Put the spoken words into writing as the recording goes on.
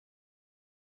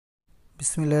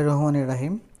বিসমিল্লাহির রহমানির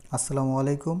রহিম। আসসালামু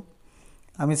আলাইকুম।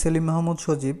 আমি সেলিম মাহমুদ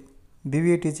সজীব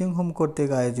BBA টিচিং হোম কর্তৃক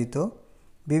আয়োজিত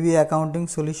BBA অ্যাকাউন্টিং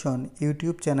সলিউশন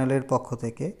ইউটিউব চ্যানেলের পক্ষ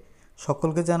থেকে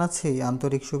সকলকে জানাচ্ছি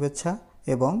আন্তরিক শুভেচ্ছা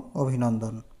এবং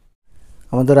অভিনন্দন।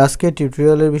 আমাদের আজকের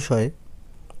টিউটোরিয়ালের বিষয়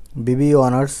BBA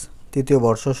অনার্স তৃতীয়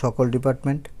বর্ষ সকল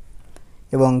ডিপার্টমেন্ট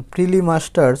এবং প্রিলি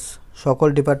মাস্টার্স সকল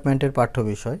ডিপার্টমেন্টের পাঠ্য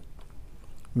বিষয়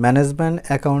ম্যানেজমেন্ট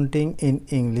অ্যাকাউন্টিং ইন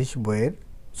ইংলিশ বইয়ের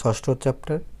ষষ্ঠ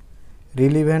chapter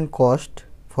relevant cost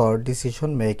for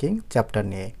decision making chapter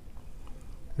নিয়ে।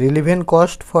 Relevant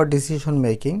cost for decision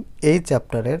making এই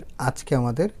চ্যাপ্টারের আজকে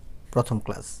আমাদের প্রথম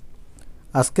ক্লাস।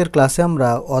 আজকের ক্লাসে আমরা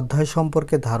অধ্যায়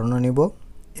সম্পর্কে ধারণা নিব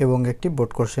এবং একটি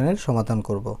বোর্ড কোশ্চেনের সমাধান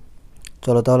করব।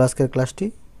 চলো তাহলে আজকের ক্লাসটি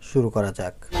শুরু করা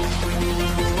যাক।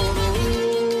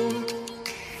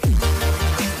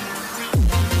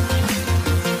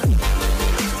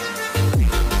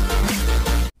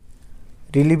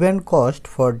 Relevant cost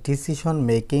for decision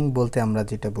making বলতে আমরা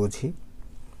যেটা বুঝি,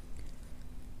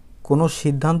 কোনো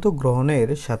সিদ্ধান্ত গ্রহণের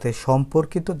সাথে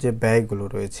সম্পর্কিত যে ব্যয়গুলো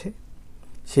রয়েছে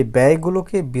সেই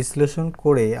ব্যয়গুলোকে বিশ্লেষণ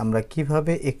করে আমরা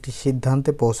কিভাবে একটি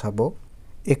সিদ্ধান্তে পৌঁছাবো।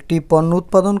 একটি পণ্য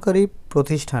উৎপাদনকারী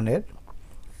প্রতিষ্ঠানের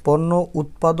পণ্য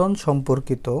উৎপাদন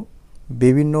সম্পর্কিত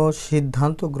বিভিন্ন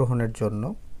সিদ্ধান্ত গ্রহণের জন্য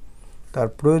তার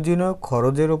প্রয়োজনীয়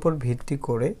খরচের উপর ভিত্তি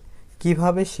করে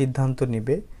কিভাবে সিদ্ধান্ত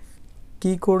নেবে,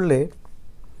 কি করলে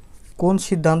কোন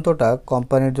সিদ্ধান্তটা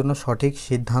কোম্পানির জন্য সঠিক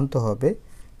সিদ্ধান্ত হবে,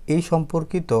 এই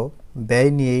সম্পর্কিত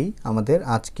ব্যয় নিয়েই আমাদের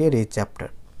আজকের এই চ্যাপ্টার।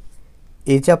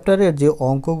 এই চ্যাপ্টারের যে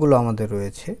অঙ্কগুলো আমাদের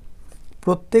রয়েছে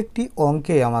প্রত্যেকটি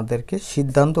অঙ্কে আমাদেরকে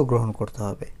সিদ্ধান্ত গ্রহণ করতে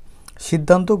হবে।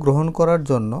 সিদ্ধান্ত গ্রহণ করার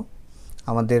জন্য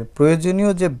আমাদের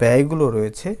প্রয়োজনীয় যে ব্যয়গুলো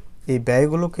রয়েছে এই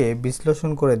ব্যয়গুলোকে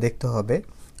বিশ্লেষণ করে দেখতে হবে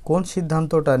কোন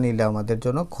সিদ্ধান্তটা নিলে আমাদের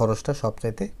জন্য খরচটা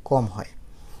সবচাইতে কম হয়।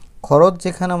 খরচ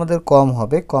যেখানে আমাদের কম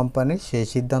হবে কোম্পানির সেই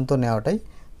সিদ্ধান্ত নেওয়াটাই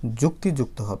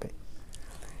যুক্তিযুক্ত হবে।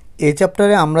 এই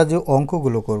চ্যাপ্টারে আমরা যে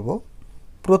অঙ্কগুলো করব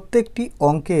প্রত্যেকটি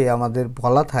অঙ্কে আমাদের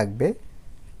বলা থাকবে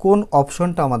কোন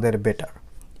অপশনটা আমাদের বেটার।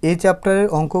 এই চ্যাপ্টারের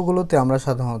অঙ্কগুলোতে আমরা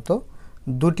সাধারণত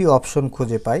দুটি অপশন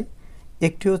খুঁজে পাই,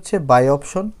 একটি হচ্ছে বাই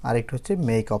অপশন আর একটি হচ্ছে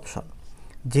মেক অপশন।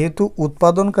 যেহেতু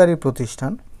উৎপাদনকারী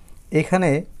প্রতিষ্ঠান, এখানে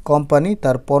কোম্পানি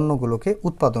তার পণ্যগুলোকে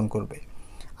উৎপাদন করবে।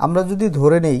 আমরা যদি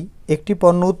ধরে নেই একটি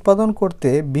পণ্য উৎপাদন করতে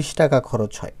 20 টাকা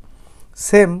খরচ হয়,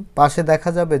 সেম পাশে দেখা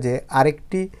যাবে যে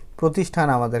আরেকটি প্রতিষ্ঠান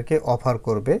আমাদেরকে অফার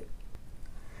করবে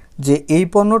যে এই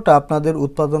পণ্যটা আপনাদের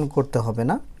উৎপাদন করতে হবে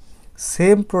না,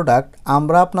 সেম প্রোডাক্ট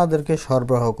আমরা আপনাদেরকে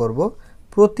সরবরাহ করব,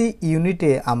 প্রতি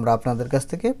ইউনিটে আমরা আপনাদের কাছ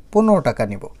থেকে 15 টাকা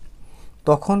নিব।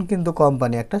 তখন কিন্তু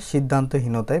কোম্পানি একটা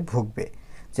সিদ্ধান্তহীনতায় ভুগবে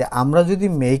যে আমরা যদি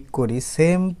মেক করি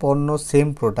সেম পণ্য সেম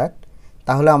প্রোডাক্ট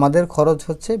তাহলে আমাদের খরচ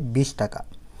হচ্ছে 20 টাকা,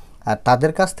 আর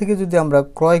তাদের কাছ থেকে যদি আমরা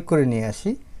ক্রয় করে নিয়ে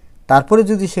আসি তারপরে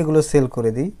যদি সেগুলো সেল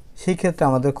করে দিই সেই ক্ষেত্রে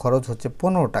আমাদের খরচ হচ্ছে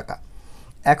 15 টাকা।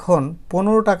 এখন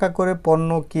 15 টাকা করে পণ্য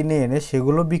কিনে এনে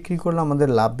সেগুলো বিক্রি করলে আমাদের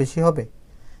লাভ বেশি হবে,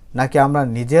 নাকি আমরা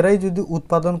নিজেরাই যদি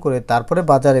উৎপাদন করে তারপরে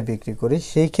বাজারে বিক্রি করি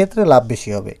সেই ক্ষেত্রে লাভ বেশি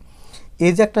হবে?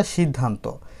 এই যে একটা সিদ্ধান্ত,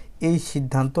 এই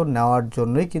সিদ্ধান্ত নেওয়ার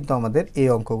জন্যই কিন্তু আমাদের এই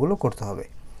অঙ্কগুলো করতে হবে।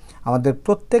 আমাদের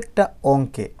প্রত্যেকটা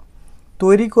অঙ্কে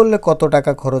তৈরি করলে কত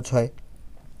টাকা খরচ হয়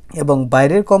এবং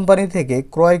বাইরের কোম্পানি থেকে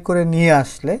ক্রয় করে নিয়ে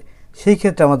আসলে সেই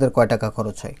ক্ষেত্রে আমাদের কয় টাকা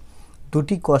খরচ হয়,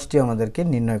 দুটি কস্টই আমাদেরকে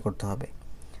নির্ণয় করতে হবে।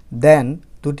 দেন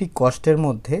দুটি কস্টের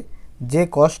মধ্যে যে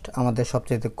কস্ট আমাদের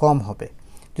সবচেয়ে কম হবে,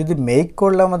 যদি মেক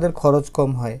করলে আমাদের খরচ কম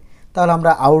হয় তাহলে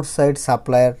আমরা আউটসাইড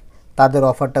সাপ্লায়ার তাদের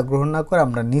অফারটা গ্রহণ না করে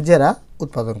আমরা নিজেরা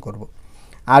উৎপাদন করব।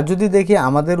 আর যদি দেখি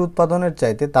আমাদের উৎপাদনের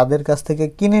চাইতে তাদের কাছ থেকে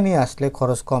কিনে নিয়ে আসলে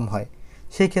খরচ কম হয়,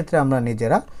 সেই ক্ষেত্রে আমরা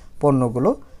নিজেরা পণ্যগুলো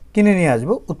কিনে নিয়ে আসব,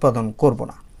 উৎপাদন করব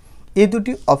না। এই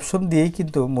দুটি অপশন দিয়েই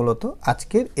কিন্তু মূলত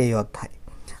আজকের এই অধ্যায়।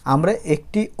 আমরা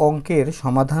একটি অঙ্কের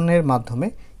সমাধানের মাধ্যমে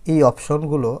এই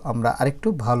অপশনগুলো আমরা আরেকটু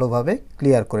ভালোভাবে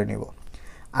ক্লিয়ার করে নেব।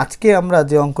 আজকে আমরা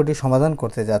যে অঙ্কটি সমাধান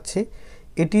করতে যাচ্ছি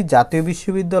এটি জাতীয়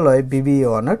বিশ্ববিদ্যালয় BBA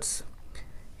অনার্স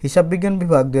হিসাব বিজ্ঞান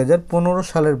বিভাগ 2015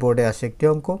 সালের বোর্ডে আসে একটি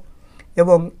অঙ্ক,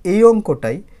 এবং এই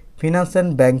অঙ্কটাই ফিনান্স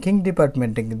অ্যান্ড ব্যাংকিং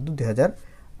ডিপার্টমেন্টে কিন্তু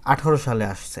 2018 সালে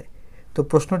আসছে। তো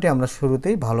প্রশ্নটি আমরা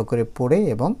শুরুতেই ভালো করে পড়ে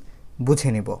এবং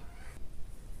বুঝে নেব।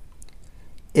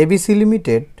 ABC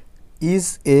limited is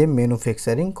a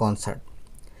manufacturing concern.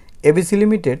 ABC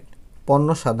limited পণ্য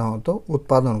সাধারণত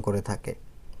উৎপাদন করে থাকে।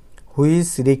 Which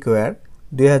require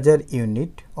 2000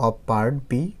 unit of part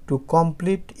B to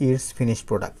complete it's finish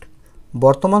product.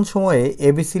 বর্তমান সময়ে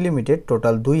ABC লিমিটেড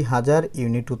টোটাল 2000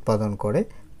 ইউনিট উৎপাদন করে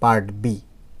part B.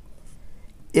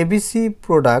 ABC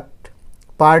product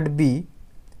part be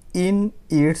in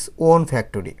its own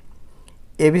factory.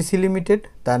 ABC limited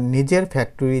তার নিজের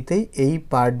ফ্যাক্টরিতেই এই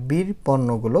পার্ট বির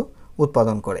পণ্যগুলো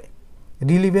উৎপাদন করে।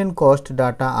 রিলিভেন্ট কস্ট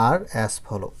ডাটা আর অ্যাজ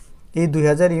ফলো। এই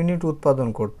 2000 ইউনিট উৎপাদন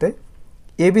করতে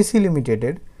এবিসি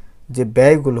লিমিটেডের যে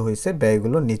ব্যয়গুলো হয়েছে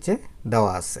ব্যয়গুলো নিচে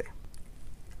দেওয়া আছে।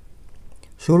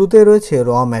 শুরুতে রয়েছে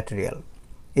র ম্যাটেরিয়াল।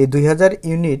 এই 2000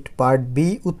 ইউনিট পার্ট বি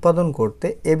উৎপাদন করতে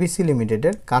এবিসি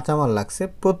লিমিটেডের কাঁচামাল লাগছে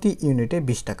প্রতি ইউনিটে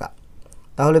 20 টাকা।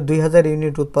 তাহলে 2000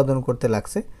 ইউনিট উৎপাদন করতে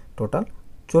লাগছে টোটাল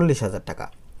 40,000 টাকা।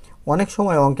 অনেক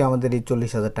সময় অঙ্কে আমাদের এই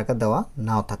 40,000 টাকা দেওয়া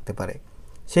নাও থাকতে পারে।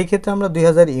 সেই ক্ষেত্রে আমরা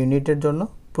 2000 ইউনিটের জন্য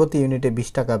প্রতি ইউনিটে 20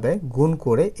 টাকা ব্যয় গুণ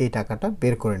করে এই টাকাটা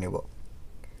বের করে নেব।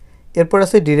 এরপর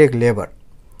আছে ডিরেক্ট লেবার।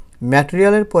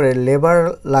 ম্যাটেরিয়ালের পরে লেবার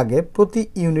লাগে প্রতি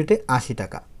ইউনিটে 80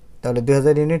 টাকা। তাহলে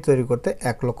 2000 ইউনিট তৈরি করতে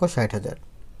 1,60,000।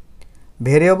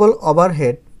 ভেরিয়েবল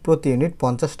ওভারহেড প্রতি ইউনিট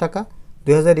 50 টাকা।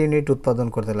 2000 ইউনিট উৎপাদন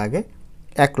করতে লাগে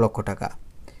 1 লক্ষ টাকা।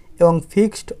 এবং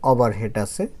ফিক্সড ওভারহেড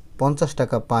আছে 50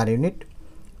 টাকা পার ইউনিট।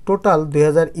 টোটাল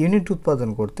 2000 ইউনিট উৎপাদন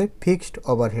করতে ফিক্সড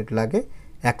ওভারহেড লাগে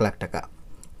 1 লাখ টাকা।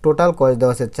 টোটাল কস্ট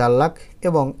দেওয়া আছে 4 লাখ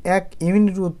এবং 1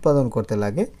 ইউনিট উৎপাদন করতে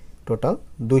লাগে টোটাল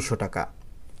 200 টাকা।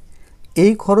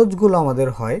 এই খরচগুলো আমাদের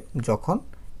হয় যখন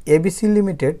এবিসি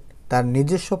লিমিটেড তার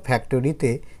নিজস্ব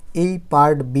ফ্যাক্টরিতে এই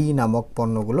পার্ট বি নামক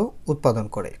পণ্যগুলো উৎপাদন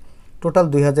করে। টোটাল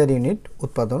 2000 ইউনিট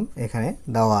উৎপাদন এখানে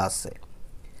দেওয়া আছে।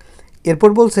 এরপর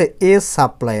বলছে এ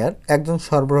সাপ্লায়ার একজন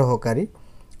সরবরাহকারী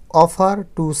offer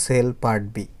to sell part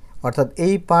B, অর্থাৎ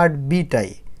এই পার্ট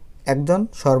বিটাই একজন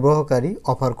সরবরাহকারী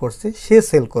অফার করছে, সে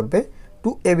সেল করবে টু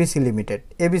এবিসি লিমিটেড।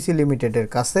 এবিসি লিমিটেডের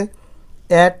কাছে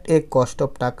অ্যাট এ কস্ট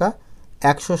অফ টাকা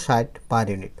 160 পার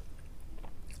ইউনিট।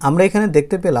 আমরা এখানে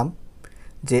দেখতে পেলাম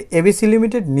যে এবিসি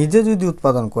লিমিটেড নিজে যদি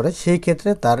উৎপাদন করে সেই ক্ষেত্রে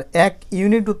তার 1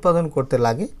 ইউনিট উৎপাদন করতে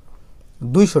লাগে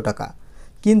 200 টাকা,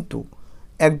 কিন্তু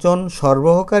একজন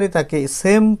সরবরাহকারী তাকে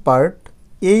সেম পার্ট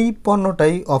এই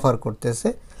পণ্যটাই অফার করতেছে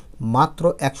মাত্র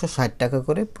 160 টাকা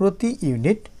করে প্রতি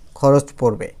ইউনিট খরচ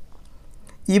পড়বে।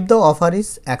 If the offer is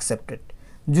accepted,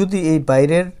 যদি এই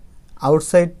বাইরের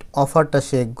আউটসাইড অফারটা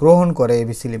সে গ্রহণ করে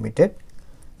ABC limited,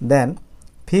 then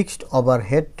fixed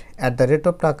overhead at the rate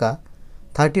of টাকা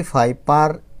 35 per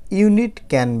unit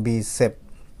can be save.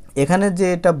 এখানে যে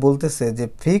এটা বলতেছে যে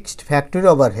ফিক্সড ফ্যাক্টরি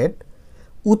ওভারহেড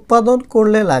উৎপাদন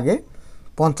করলে লাগে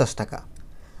 50 টাকা,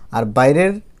 আর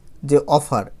বাইরের যে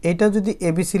অফার এটা যদি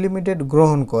এবিসি লিমিটেড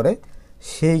গ্রহণ করে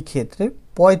সেই ক্ষেত্রে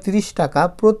 35 টাকা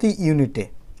প্রতি ইউনিটে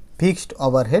ফিক্সড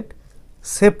ওভারহেড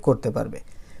সেভ করতে পারবে।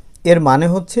 এর মানে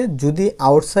হচ্ছে যদি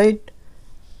আউটসাইড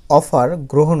অফার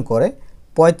গ্রহণ করে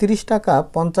 35 টাকা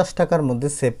 50 টাকার মধ্যে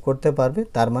সেভ করতে পারবে।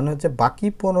 তার মানে হচ্ছে বাকি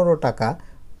 15 টাকা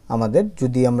আমাদের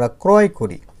যদি আমরা ক্রয়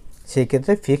করি সেই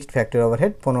ক্ষেত্রে ফিক্সড ফ্যাক্টরি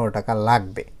ওভারহেড 15 টাকা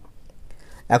লাগবে।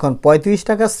 এখন 35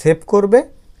 টাকা সেভ করবে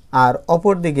আর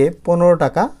অপর দিকে 15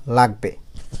 টাকা লাগবে।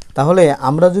 তাহলে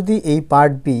আমরা যদি এই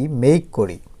পার্ট বি মেক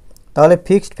করি তাহলে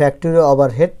ফিক্সড ফ্যাক্টরি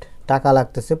ওভারহেড টাকা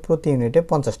লাগতেছে প্রতি ইউনিটে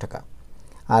 50 টাকা,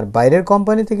 আর বাইরের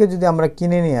কোম্পানি থেকে যদি আমরা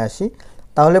কিনে নিয়ে আসি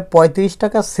তাহলে 35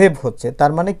 টাকা সেভ হচ্ছে,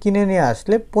 তার মানে কিনে নিয়ে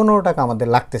আসলে 15 টাকা আমাদের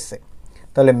লাগতেছে।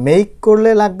 তাহলে মেক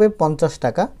করলে লাগবে 50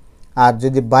 টাকা, আর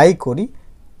যদি বাই করি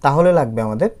তাহলে লাগবে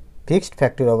আমাদের ফিক্সড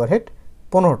ফ্যাক্টরি ওভারহেড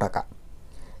 15 টাকা।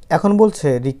 এখন বলছে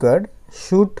required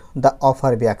should the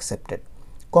offer be accepted.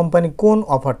 Company কোন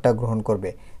অফারটা গ্রহণ করবে,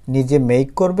 নিজে মেক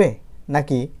করবে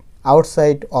নাকি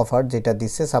আউটসাইড অফার যেটা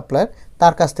দিচ্ছে সাপ্লায়ার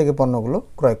তার কাছ থেকে পণ্যগুলো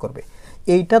ক্রয় করবে।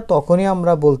 এইটা তখনই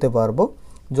আমরা বলতে পারবো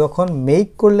যখন মেক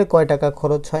করলে কয় টাকা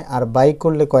খরচ হয় আর বাই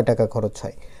করলে কয় টাকা খরচ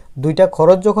হয়। দুইটা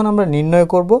খরচ যখন আমরা নির্ণয়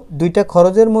করব, দুইটা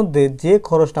খরচের মধ্যে যে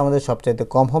খরচটা আমাদের সবচাইতে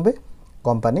কম হবে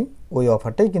কোম্পানি ওই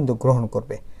অফারটাই কিন্তু গ্রহণ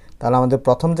করবে। তাহলে আমাদের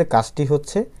প্রথম যে কাজটি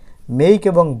হচ্ছে মেক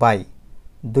এবং বাই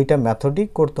দুইটা মেথডই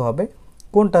করতে হবে,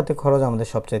 কোনটাতে খরচ আমাদের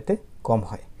সবচাইতে কম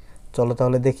হয়। চলো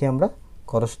তাহলে দেখি আমরা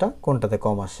খরচটা কোনটাতে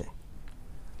কম আসে।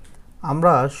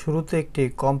 আমরা শুরুতে একটি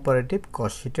কম্পারেটিভ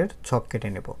কস্ট শিটের ছক কেটে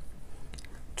নেব।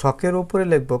 ছকের উপরে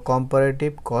লিখব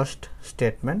কম্পারেটিভ কস্ট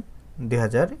স্টেটমেন্ট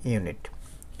 2000 ইউনিট।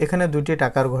 এখানে দুটি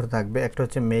টাকার ঘর থাকবে, একটা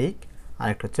হচ্ছে মেক আর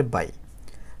একটা হচ্ছে বাই।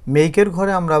 মেকের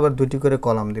ঘরে আমরা আবার দুটি করে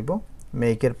কলাম দিব।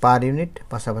 মেকের পার ইউনিট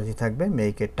পাশাপাশি থাকবে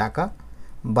মেকের টাকা,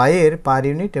 বাইয়ের পার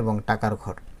ইউনিট এবং টাকার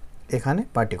ঘর এখানে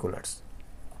পার্টিকুলার্স।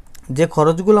 যে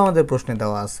খরচগুলো আমাদের প্রশ্নে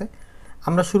দেওয়া আছে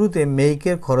আমরা শুরুতে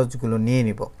মেকের খরচগুলো নিয়ে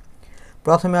নিব।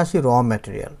 প্রথমে আসি র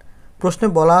ম্যাটেরিয়াল। প্রশ্নে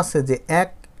বলা আছে যে 1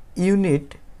 ইউনিট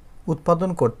উৎপাদন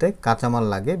করতে কাঁচামাল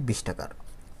লাগে 20 টাকার,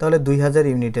 তাহলে 2000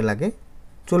 ইউনিটে লাগে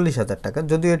 40,000 টাকা।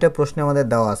 যদিও এটা প্রশ্নে আমাদের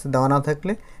দেওয়া আছে, দেওয়া না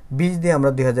থাকলে 20 দিয়ে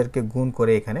আমরা 2000কে গুণ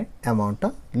করে এখানে অ্যামাউন্টটা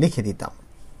লিখে দিতাম।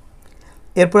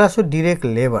 এরপর আসো ডিরেক্ট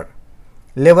লেবার।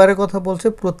 লেবারের কথা বলছে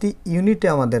প্রতি ইউনিটে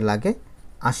আমাদের লাগে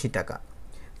 80 টাকা,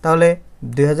 তাহলে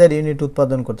 2000 ইউনিট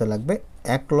উৎপাদন করতে লাগবে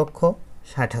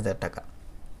 1,60,000 টাকা।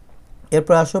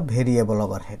 এরপর আসো ভেরিয়েবল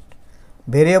ওভারহেড।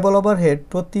 ভেরিয়েবল ওভারহেড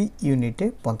প্রতি ইউনিটে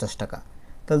 50 টাকা,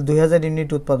 তাহলে 2000 ইউনিট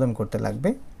উৎপাদন করতে লাগবে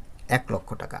 1 লক্ষ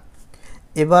টাকা।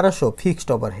 এবার আসো ফিক্সড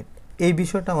ওভারহেড। এই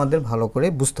বিষয়টা আমাদের ভালো করে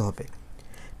বুঝতে হবে।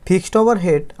 ফিক্সড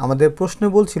ওভারহেড আমাদের প্রশ্নে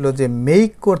বলছিল যে মেক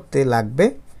করতে লাগবে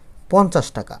 50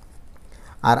 টাকা,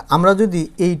 আর আমরা যদি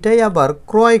এইটাই আবার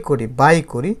ক্রয় করি, বাই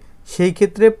করি, সেই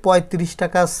ক্ষেত্রে 35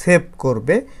 টাকা সেভ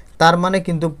করবে, তার মানে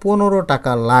কিন্তু 15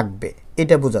 টাকা লাগবে,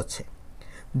 এটা বোঝাচ্ছে।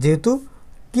 যেহেতু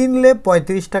কিনলে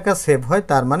 35 টাকা সেভ হয়,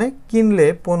 তার মানে কিনলে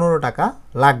 15 টাকা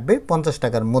লাগবে 50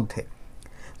 টাকার মধ্যে।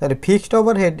 তাহলে ফিক্সড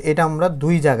ওভারহেড এটা আমরা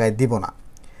দুই জায়গায় দিব না।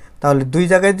 তাহলে দুই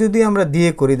জায়গায় যদি আমরা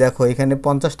দিয়ে করি, দেখো এখানে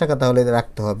 50 টাকা তাহলে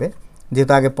রাখতে হবে,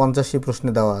 যেহেতু আগে 50ই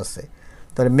প্রশ্নে দেওয়া আছে।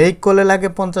 তাহলে মেক করলে লাগে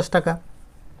 50 টাকা,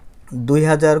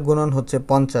 2000 গুণন হচ্ছে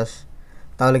 50,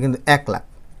 তাহলে কিন্তু 1 লাখ।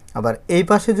 আবার এই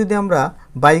পাশে যদি আমরা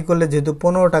বাই করলে যেহেতু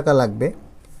 15 টাকা লাগবে,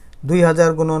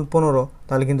 2000 গুণন 15,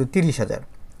 তাহলে কিন্তু 30,000।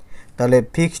 তাহলে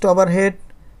ফিক্সড ওভারহেড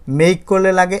মেক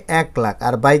করলে লাগে 1 লাখ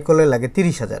আর বাই করলে লাগে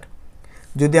 30,000।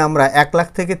 যদি আমরা 1 লাখ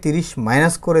থেকে 30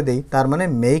 মাইনাস করে দেই, তার মানে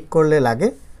মেক করলে লাগে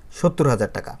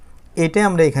 70,000 টাকা। এটাই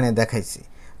আমরা এখানে দেখাইছি।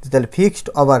 তাহলে ফিক্সড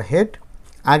ওভারহেড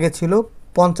আগে ছিল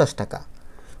 50 টাকা,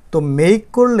 তো মেক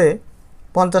করলে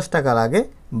 50 টাকা লাগে,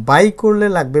 বাই করলে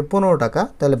লাগবে 15 টাকা।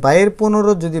 তাহলে বাইয়ের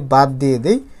 15 যদি বাদ দিয়ে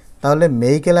দেই, তাহলে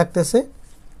মেইকে লাগতেছে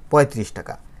 35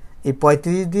 টাকা। এই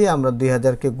 35 দিয়ে আমরা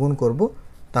 2000কে গুণ করব,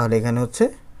 তাহলে এখানে হচ্ছে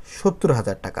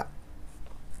 70,000 টাকা।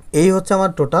 এই হচ্ছে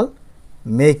আমার টোটাল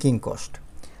মেকিং কস্ট।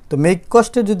 তো মেক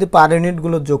কস্টে যদি পার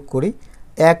ইউনিটগুলো যোগ করি,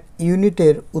 1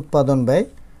 ইউনিটের উৎপাদন ব্যয়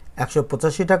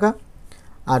 185 টাকা,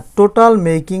 আর টোটাল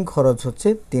মেকিং খরচ হচ্ছে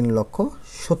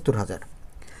 3,70,000।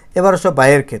 এবার সব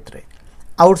বাইয়ের ক্ষেত্রে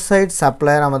আউটসাইড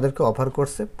সাপ্লায়ার আমাদেরকে অফার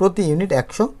করছে প্রতি ইউনিট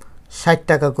 160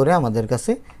 টাকা করে আমাদের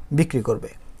কাছে বিক্রি করবে।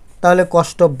 তাহলে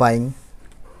কস্ট অফ বাইং,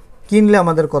 কিনলে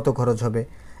আমাদের কত খরচ হবে?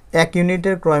 1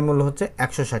 ইউনিটের ক্রয় মূল্য হচ্ছে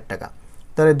 160 টাকা,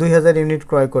 তাহলে 2000 ইউনিট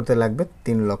ক্রয় করতে লাগবে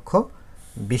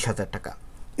 3,20,000 টাকা।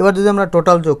 এবার যদি আমরা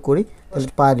টোটাল যোগ করি, তাহলে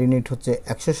পার ইউনিট হচ্ছে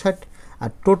 160 আর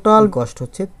টোটাল কস্ট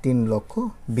হচ্ছে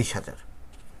 3,20,000।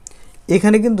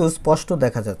 এখানে কিন্তু স্পষ্ট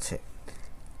দেখা যাচ্ছে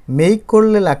মেক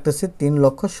করলে লাগতেছে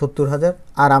 3,70,000,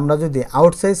 আর আমরা যদি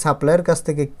আউটসাইড সাপ্লায়ার কাছ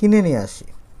থেকে কিনে নিয়ে আসি,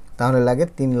 তাহলে লাগে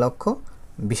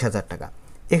 3,20,000 টাকা।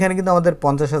 এখানে কিন্তু আমাদের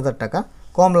 50,000 টাকা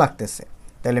কম লাগতেছে।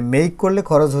 তাহলে মেক করলে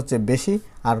খরচ হচ্ছে বেশি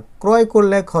আর ক্রয়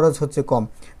করলে খরচ হচ্ছে কম।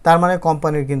 তার মানে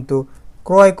কোম্পানির কিন্তু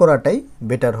ক্রয় করাটাই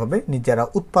বেটার হবে নিজেরা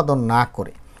উৎপাদন না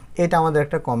করে। এটা আমাদের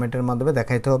একটা কমেন্টের মাধ্যমে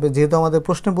দেখাইতে হবে, যেহেতু আমাদের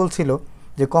প্রশ্নে বলছিল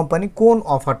যে কোম্পানি কোন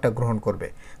অফারটা গ্রহণ করবে।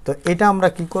 তো এটা আমরা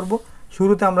কি করব,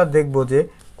 শুরুতে আমরা দেখব যে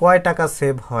কয় টাকা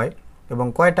সেভ হয় এবং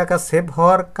কয় টাকা সেভ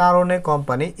হওয়ার কারণে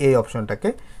কোম্পানি এই অপশনটাকে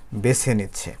বেছে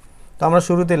নিচ্ছে। তো আমরা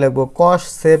শুরুতে লিখব cost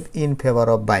save in favour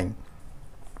of buying,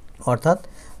 অর্থাৎ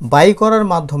বাই করার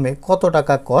মাধ্যমে কত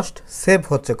টাকা কস্ট সেভ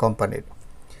হচ্ছে কোম্পানির।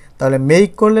 তাহলে মেক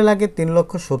করলে লাগে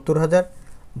 3,70,000,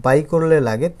 বাই করলে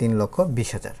লাগে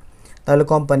 3,20,000। তাহলে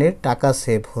কোম্পানির টাকা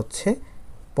সেভ হচ্ছে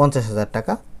 50,000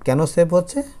 টাকা। কেন সেভ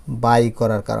হচ্ছে? বাই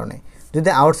করার কারণে। যদি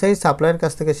আউটসাইড সাপ্লায়ার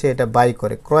কাছ থেকে সে এটা বাই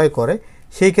করে, ক্রয় করে,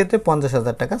 সেই ক্ষেত্রে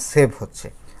 50,000 টাকা সেভ হচ্ছে।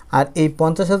 আর এই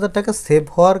 50,000 টাকা সেভ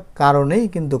হওয়ার কারণেই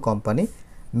কিন্তু কোম্পানি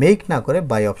মেক না করে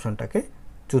বাই অপশনটাকে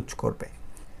চুজ করবে।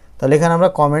 তাহলে এখানে আমরা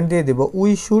কমেন্ট দিয়ে দেব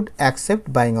we should accept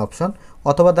buying option,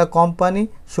 অথবা the company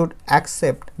should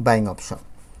accept buying option.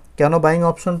 কেন বাইং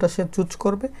অপশনটা সে চুজ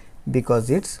করবে? বিকজ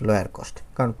ইটস লোয়ার কস্ট,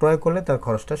 কারণ ক্রয় করলে তার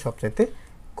খরচটা সবচাইতে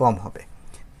কম হবে।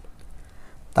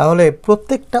 তাহলে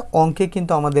প্রত্যেকটা অঙ্কে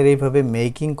কিন্তু আমাদের এইভাবে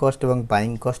মেকিং কস্ট এবং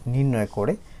বাইং কস্ট নির্ণয়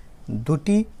করে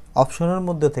দুটি অপশনের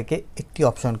মধ্যে থেকে একটি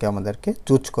অপশনকে আমাদেরকে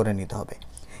চুজ করে নিতে হবে।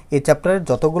 এই চ্যাপ্টারের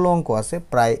যতগুলো অঙ্ক আছে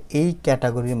প্রায় এই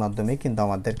ক্যাটাগরির মাধ্যমে কিন্তু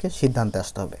আমাদেরকে সিদ্ধান্তে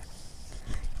আসতে হবে।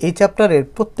 এই চ্যাপ্টারের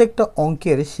প্রত্যেকটা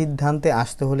অঙ্কের সিদ্ধান্তে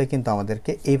আসতে হলে কিন্তু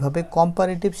আমাদেরকে এইভাবে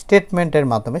কম্পারেটিভ স্টেটমেন্টের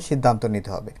মাধ্যমে সিদ্ধান্ত নিতে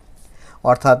হবে।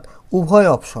 অর্থাৎ উভয়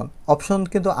অপশন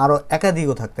কিন্তু আরও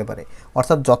একাধিকও থাকতে পারে।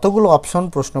 অর্থাৎ যতগুলো অপশন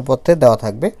প্রশ্নপত্রে দেওয়া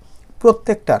থাকবে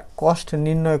প্রত্যেকটার কস্ট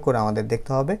নির্ণয় করে আমাদের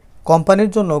দেখতে হবে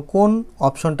কোম্পানির জন্য কোন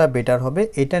অপশনটা বেটার হবে।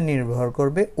 এটা নির্ভর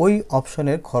করবে ওই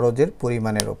অপশনের খরচের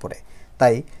পরিমাণের উপরে।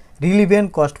 তাই relevant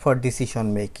cost for decision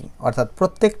making, অর্থাৎ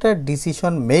প্রত্যেকটা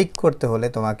ডিসিশন মেক করতে হলে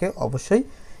তোমাকে অবশ্যই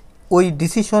ওই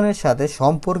ডিসিশনের সাথে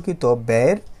সম্পর্কিত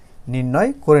ব্যয়ের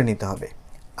নির্ণয় করে নিতে হবে।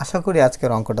 আশা করি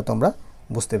আজকের অঙ্কটা তোমরা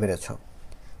বুঝতে পেরেছ।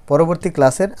 পরবর্তী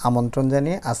ক্লাসের আমন্ত্রণ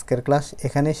জানিয়ে আজকের ক্লাস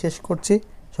এখানেই শেষ করছি।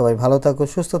 সবাই ভালো থাকো,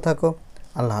 সুস্থ থাকো।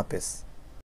 আল্লাহ হাফেজ।